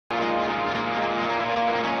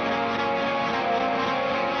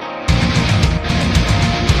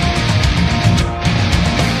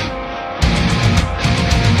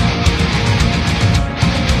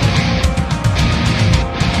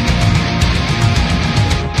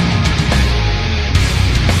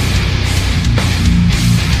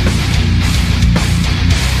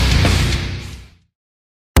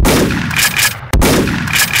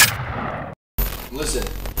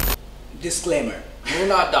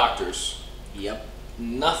not doctors. Yep.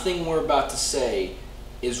 Nothing we're about to say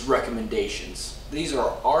is recommendations. These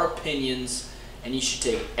are our opinions, and you should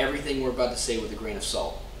take everything we're about to say with a grain of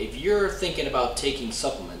salt. If you're thinking about taking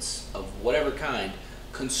supplements of whatever kind,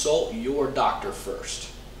 consult your doctor first.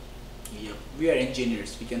 Yep. We are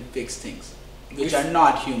engineers. We can fix things, which are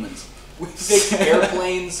not humans. We fix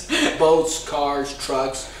airplanes, boats, cars,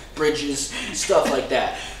 trucks, bridges, stuff like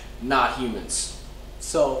that. Not humans.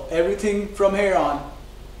 So everything from here on,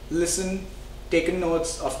 listen, take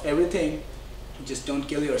notes of everything. Just don't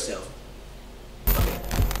kill yourself.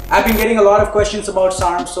 I've been getting a lot of questions about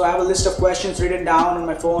SARMs, so I have a list of questions written down on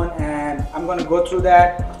my phone, and I'm going to go through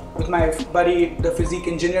that with my buddy, the physique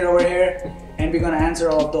engineer over here, and we're going to answer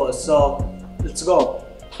all of those. So let's go.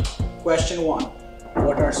 Question 1.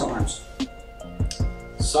 What are SARMs?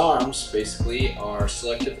 SARMs basically are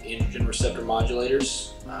selective androgen receptor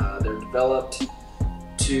modulators. They're developed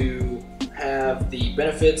to have the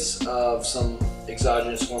benefits of some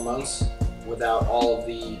exogenous hormones without all of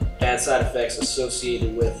the bad side effects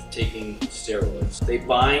associated with taking steroids. They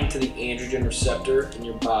bind to the androgen receptor in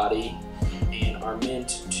your body and are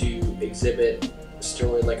meant to exhibit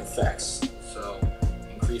steroid-like effects. So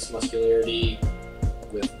increased muscularity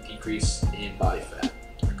with decrease in body fat.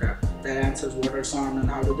 Okay, that answers what are SARMs and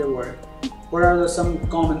how do they work. What are some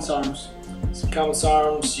common SARMs? Some common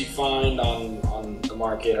SARMs you find on the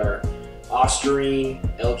market are Ostarine,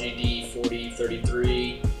 LGD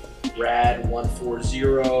 4033, RAD 140,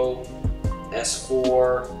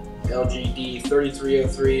 S4, LGD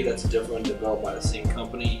 3303. That's a different one developed by the same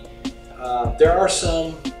company. There are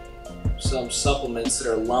some supplements that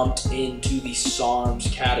are lumped into the SARMs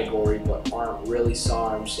category but aren't really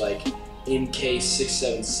SARMs, like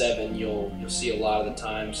MK677. You'll see a lot of the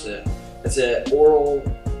times that it's an oral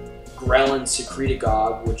ghrelin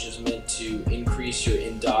secretagogue, which is meant to increase your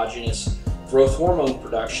endogenous growth hormone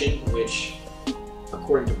production, which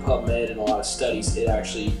according to PubMed and a lot of studies, it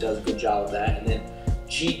actually does a good job of that. And then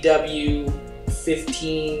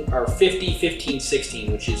GW15 or 50-15-16,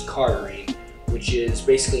 which is cardarine, which is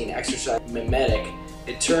basically an exercise mimetic.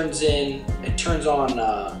 It turns on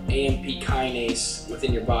AMP kinase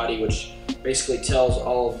within your body, which basically tells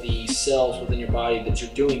all of the cells within your body that you're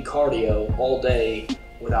doing cardio all day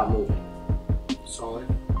without moving. Solid.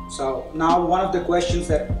 So now one of the questions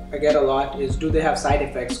that I get a lot is, do they have side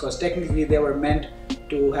effects? Because technically they were meant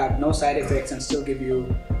to have no side effects and still give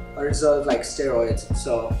you a result like steroids.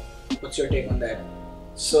 So what's your take on that?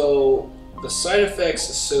 So the side effects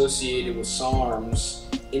associated with SARMs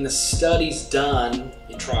in the studies done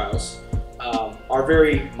in trials are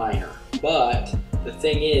very minor. But the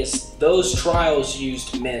thing is, those trials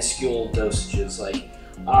used minuscule dosages. Like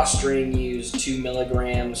Ostarine used 2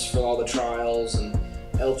 milligrams for all the trials, and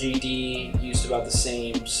LGD used about the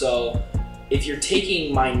same. So if you're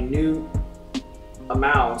taking minute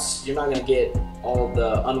amounts, you're not going to get all of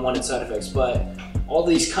the unwanted side effects. But all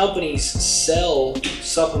these companies sell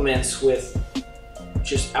supplements with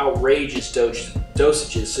just outrageous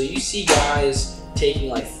dosages. So you see guys taking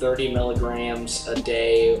like 30 milligrams a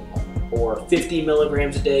day or 50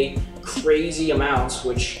 milligrams a day, crazy amounts,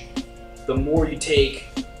 which the more you take,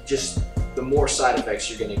 just the more side effects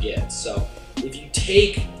you're going to get. So if you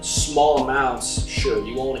take small amounts, sure,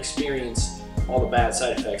 you won't experience all the bad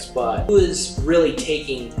side effects, but who is really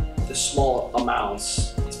taking the small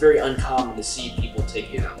amounts? It's very uncommon to see people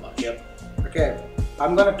taking that much. Yep. Okay,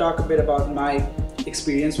 I'm going to talk a bit about my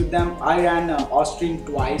experience with them. I ran Ostarine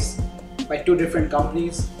twice by 2 different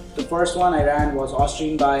companies. The first one I ran was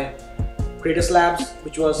Ostarine by Kratos Labs,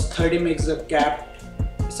 which was 30 mg a cap.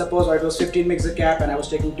 Suppose it was 15 mg a cap and I was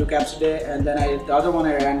taking 2 caps a day. And then the other one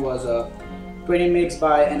I ran was 20 mg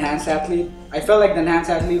by Enhanced Athlete. I felt like the Enhanced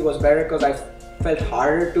Athlete was better because I felt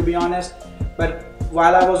harder, to be honest. But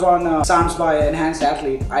while I was on SARMs by Enhanced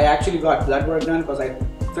Athlete, I actually got blood work done because I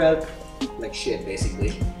felt like shit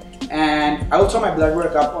basically. And I will throw my blood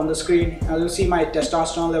work up on the screen, and you'll see my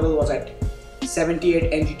testosterone level was at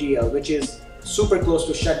 78 NGTL, which is super close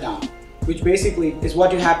to shutdown, which basically is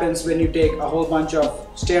what happens when you take a whole bunch of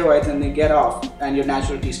steroids and they get off and your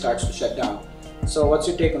natural T starts to shut down. So what's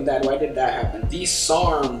your take on that? Why did that happen? These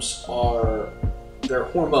SARMs they're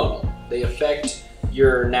hormonal. They affect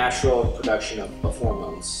your natural production of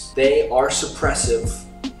hormones. They are suppressive,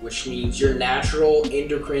 which means your natural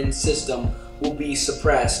endocrine system will be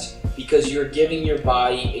suppressed because you're giving your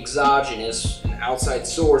body exogenous, an outside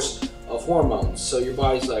source of hormones. So your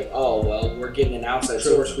body's like, oh, well, we're getting an outside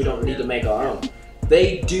source, we don't need to make our own.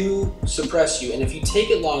 They do suppress you, and if you take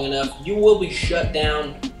it long enough, you will be shut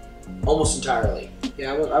down almost entirely.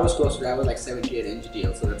 Yeah, I was close to that. I was like 78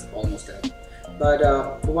 NGTL, so that's almost that.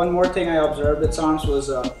 But one more thing I observed with Sarms was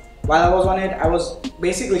while I was on it, I was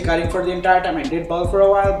basically cutting for the entire time. I did bulk for a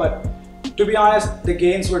while, but to be honest, the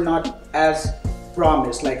gains were not as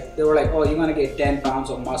promised. Like they were like, oh, you're gonna get 10 pounds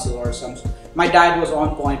of muscle or something. My diet was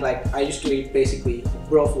on point. Like I used to eat basically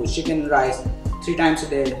bro food, chicken and rice 3 times a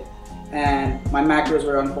day, and my macros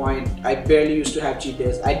were on point. I barely used to have cheat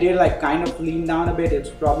days. I did like kind of lean down a bit. It's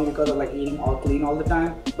probably because of like eating all clean all the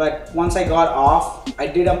time. But once I got off, I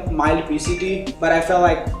did a mild PCT, but I felt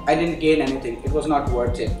like I didn't gain anything. It was not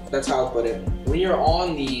worth it. That's how I'll put it. When you're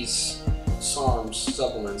on these Sarms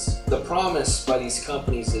supplements, the promise by these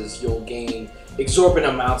companies is you'll gain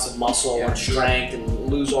exorbitant amounts of muscle and strength and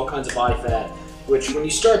lose all kinds of body fat, which when you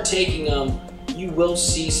start taking them, you will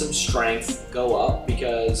see some strength go up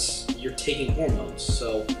because you're taking hormones.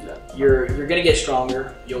 So you're gonna get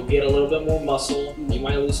stronger, you'll get a little bit more muscle, you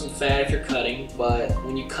might lose some fat if you're cutting, but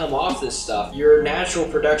when you come off this stuff, your natural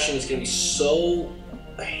production is gonna be so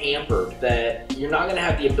hampered that you're not going to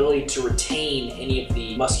have the ability to retain any of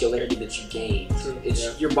the muscularity that you gained.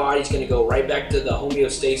 Your body's going to go right back to the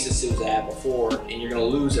homeostasis it was at before, and you're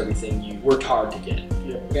going to lose everything you worked hard to get.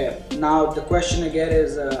 Okay, now the question again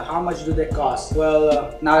is how much do they cost?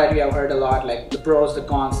 Well, now that we have heard a lot, like the pros, the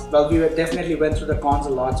cons, well, we definitely went through the cons a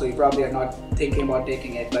lot, so you probably are not thinking about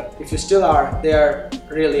taking it, but if you still are, they are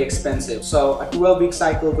really expensive. So a 12-week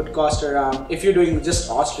cycle would cost around, if you're doing just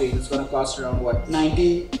Austrian, it's going to cost around what,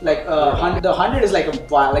 90, like 100. The 100 is like a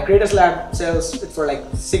while. Like Creators Lab sells it for like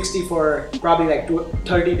 60 for probably like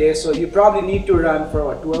 30 days. So you probably need to run for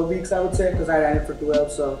what, 12 weeks, I would say, because I ran it for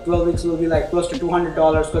 12. So 12 weeks will be like close to $200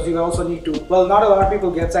 because you also need to, well, not a lot of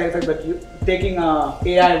people get side effects, but taking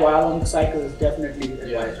AI while on the cycle is definitely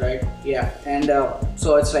advised, right? Yeah, and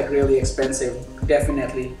so it's like really expensive,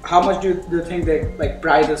 definitely. How much do you think they like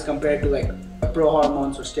prices compared to like pro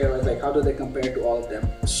hormones or steroids? Like how do they compare to all of them?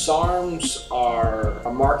 SARMs are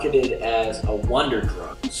marketed as a wonder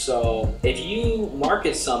drug. So if you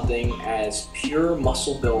market something as pure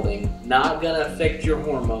muscle building, not gonna affect your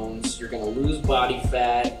hormones, you're gonna lose body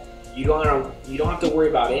fat, you don't have to worry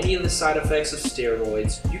about any of the side effects of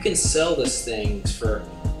steroids. You can sell this thing for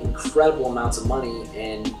incredible amounts of money,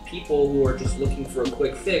 and people who are just looking for a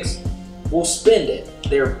quick fix will spend it.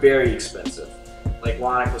 They're very expensive. Like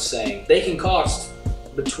Ronak was saying, they can cost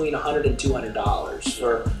between $100 and $200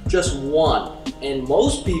 for just one. And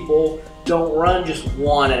most people don't run just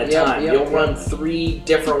one at a time. You'll run 3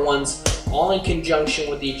 different ones all in conjunction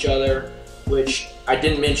with each other, which I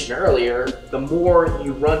didn't mention earlier. The more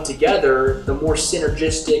you run together, the more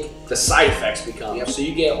synergistic the side effects become. So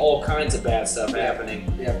you get all kinds of bad stuff happening.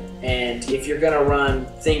 And if you're gonna run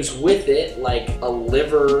things with it, like a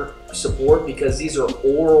liver support, because these are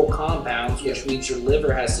oral compounds, which means your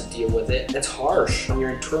liver has to deal with it, that's harsh on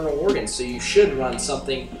your internal organs. So you should run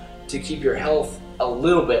something to keep your health a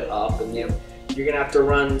little bit up, and then you're gonna have to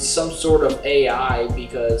run some sort of AI,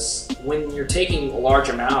 because when you're taking large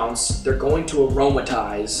amounts, they're going to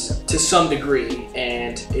aromatize to some degree.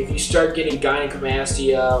 And if you start getting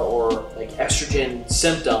gynecomastia or like estrogen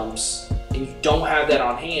symptoms, and you don't have that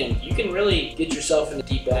on hand, you can really get yourself into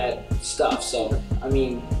deep bad stuff. So, I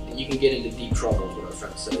mean, you can get into deep trouble is what I was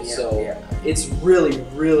trying to say. It's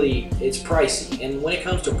really, it's pricey. And when it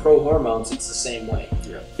comes to pro hormones, it's the same way.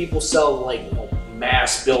 People sell like,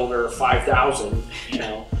 Mass Builder 5000,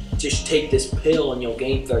 just take this pill and you'll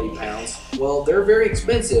gain 30 pounds. Well, they're very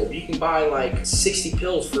expensive. You can buy like 60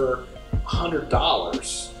 pills for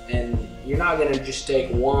 $100, and you're not gonna just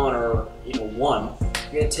take one or one.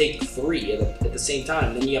 You're gonna take 3 at the same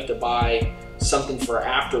time. Then you have to buy something for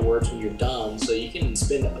afterwards when you're done. So you can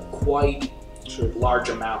spend a quite large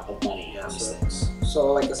amount of money on these things.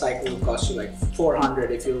 So like a cycle will cost you like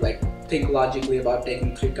 400 if you like think logically about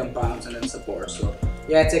taking 3 compounds and then support. So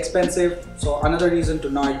yeah, it's expensive. So another reason to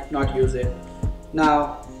not use it.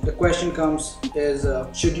 Now the question comes is,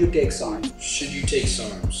 should you take SARMs? Should you take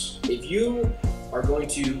SARMs? If you are going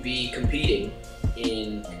to be competing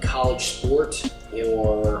in a college sport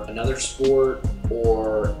or another sport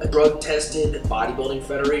or a drug-tested bodybuilding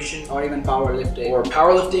federation, or even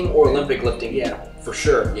powerlifting, or Olympic lifting, for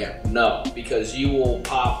sure. No, because you will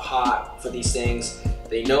pop hot for these things.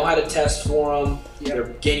 They know how to test for them. They're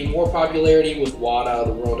gaining more popularity with WADA,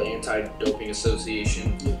 the World Anti-Doping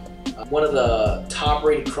Association. One of the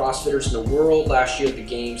top-rated CrossFitters in the world last year at the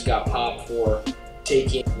Games got popped for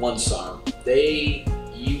taking 1 SARM.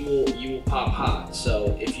 You will pop hot.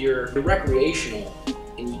 So if you're recreational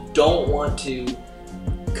and you don't want to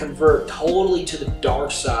convert totally to the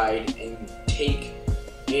dark side and take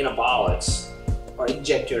anabolics or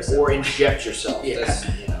inject yourself,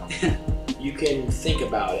 you can think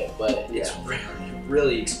about it, but it's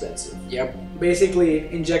really expensive. basically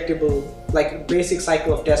injectable, like basic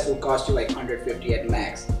cycle of test will cost you like 150 at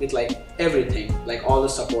max with like everything, like all the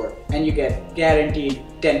support, and you get guaranteed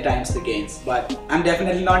 10 times the gains. But I'm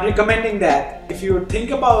definitely not recommending that. If you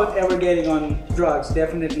think about ever getting on drugs,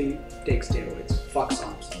 definitely take steroids. Fuck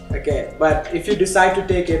Sarms. Okay, but if you decide to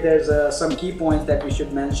take it, there's some key points that we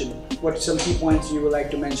should mention. What are some key points you would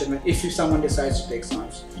like to mention if someone decides to take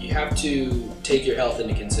Sarms? You have to take your health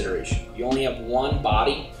into consideration. You only have one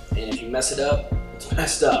body, and if you mess it up, it's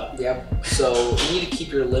messed up. Yep. So you need to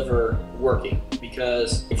keep your liver working,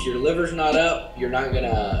 because if your liver's not up, you're not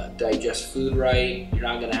gonna digest food right, you're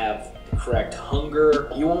not gonna have the correct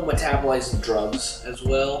hunger, you won't metabolize the drugs as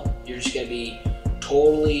well, you're just gonna be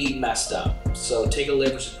totally messed up. So take a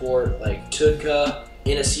liver support like Tudka,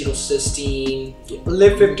 N-acetylcysteine.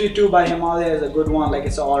 Live 52 by Himalaya is a good one, like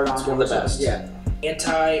it's all around. It's one of the best. Yeah.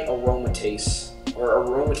 Anti-aromatase or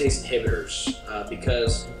aromatase inhibitors,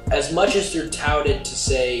 because as much as they're touted to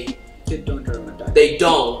say they don't aromatize, they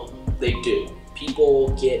do. People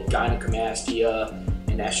get gynecomastia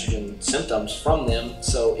and estrogen symptoms from them,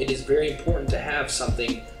 so it is very important to have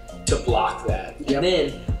something to block that. Yep. And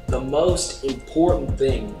then the most important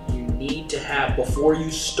thing you need to have before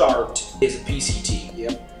you start is a PCT.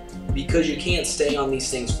 Yep. Because you can't stay on these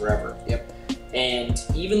things forever. Yep. And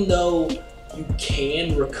even though you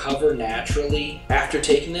can recover naturally after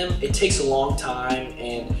taking them, it takes a long time,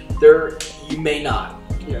 and you may not.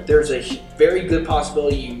 Yeah. There's a very good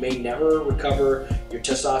possibility you may never recover. Your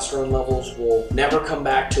testosterone levels will never come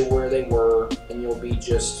back to where they were, and you'll be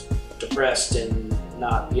just depressed and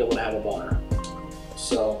not be able to have a boner.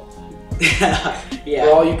 So, yeah.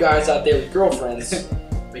 for all you guys out there with girlfriends,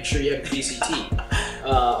 make sure you have a PCT.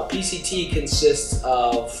 A PCT consists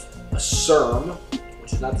of a SERM,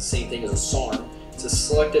 which is not the same thing as a SARM. It's a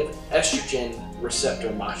selective estrogen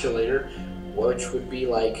receptor modulator, which would be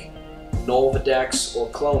like Nolvadex or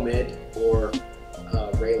Clomid or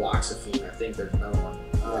Raloxifene. I think there's another one.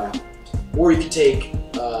 Or you could take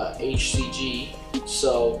HCG.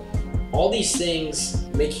 So all these things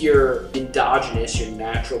make your endogenous, your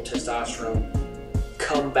natural testosterone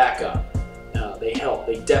come back up. They help.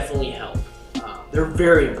 They definitely help. They're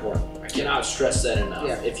very important. I cannot stress that enough.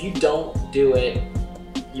 Yeah. If you don't do it,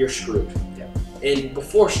 you're screwed. Yeah. And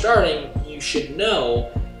before starting, you should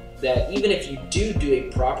know that even if you do a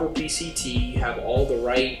proper PCT, you have all the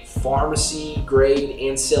right pharmacy grade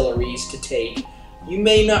ancillaries to take, you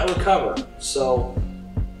may not recover. So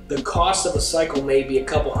the cost of a cycle may be a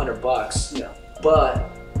couple $100, Yeah.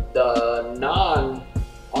 but the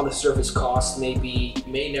on the surface cost may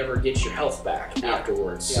never get your health back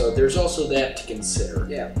afterwards. Yeah. So there's also that to consider.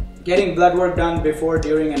 Yeah. Getting blood work done before,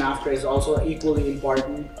 during, and after is also equally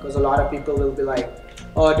important, because a lot of people will be like,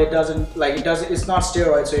 oh, it's not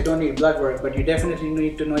steroids, so you don't need blood work, but you definitely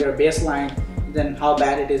need to know your baseline, then how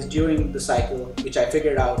bad it is during the cycle, which I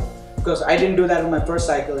figured out. Because I didn't do that on my first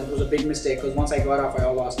cycle, and it was a big mistake, because once I got off, I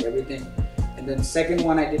lost everything. And then the second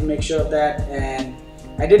one, I didn't make sure of that, and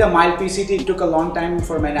I did a mild PCT. It took a long time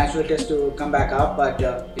for my natural test to come back up, but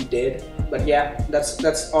it did. But yeah,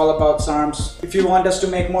 that's all about SARMs. If you want us to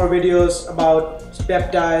make more videos about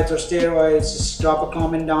peptides or steroids, just drop a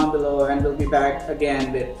comment down below, and we'll be back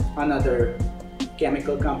again with another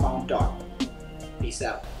chemical compound talk. Peace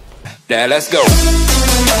out. Now let's go.